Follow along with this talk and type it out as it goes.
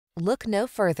Look no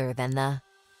further than the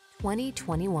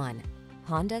 2021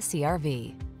 Honda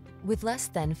CR-V. With less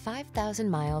than 5,000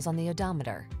 miles on the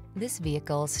odometer, this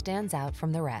vehicle stands out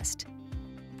from the rest.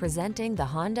 Presenting the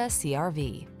Honda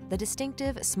CR-V, the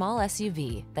distinctive small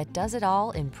SUV that does it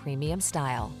all in premium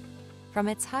style. From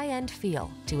its high-end feel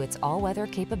to its all-weather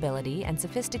capability and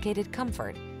sophisticated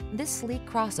comfort, this sleek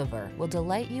crossover will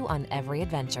delight you on every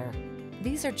adventure.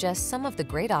 These are just some of the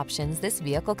great options this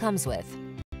vehicle comes with: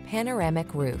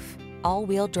 panoramic roof,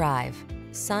 all-wheel drive,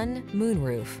 sun,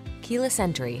 moonroof, keyless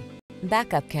entry,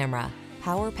 backup camera,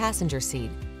 power passenger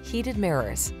seat, heated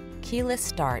mirrors, keyless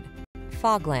start,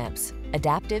 fog lamps,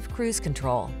 adaptive cruise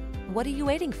control. What are you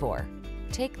waiting for?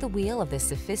 Take the wheel of this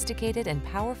sophisticated and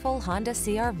powerful Honda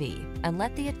CR-V and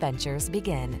let the adventures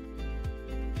begin.